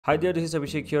Hi there, this is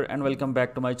Abhishek here and welcome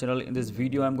back to my channel. In this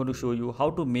video, I'm going to show you how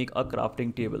to make a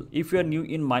crafting table. If you are new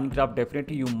in Minecraft,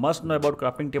 definitely you must know about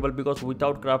crafting table because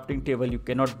without crafting table, you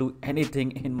cannot do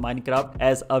anything in Minecraft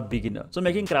as a beginner. So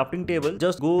making crafting table,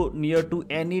 just go near to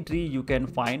any tree you can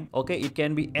find. Okay, it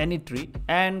can be any tree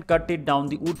and cut it down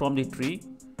the wood from the tree.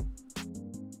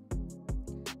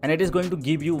 And it is going to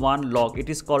give you one log. It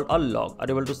is called a log. Are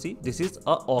you able to see? This is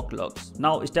a oak log.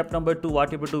 Now step number 2,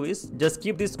 what you will do is just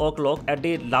keep this oak log at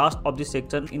the last of the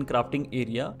section in crafting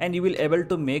area and you will able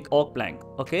to make oak plank.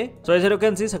 Okay, so as you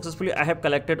can see, successfully I have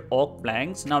collected oak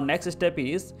planks. Now next step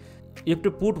is you have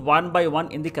to put one by one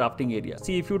in the crafting area.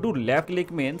 See, if you do left click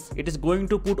means it is going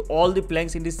to put all the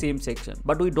planks in the same section,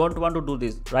 but we don't want to do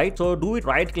this, right? So do it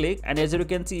right click, and as you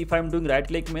can see, if I'm doing right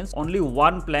click means only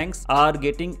one planks are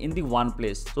getting in the one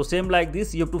place. So same like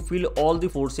this, you have to fill all the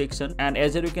 4 section, and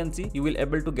as you can see, you will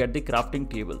able to get the crafting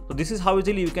table. So this is how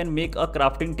easily you can make a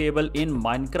crafting table in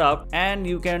Minecraft, and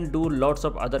you can do lots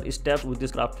of other steps with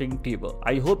this crafting table.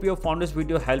 I hope you have found this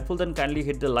video helpful. Then kindly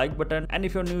hit the like button, and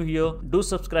if you're new here, do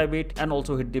subscribe it and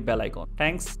also hit the bell icon.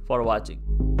 Thanks for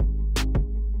watching.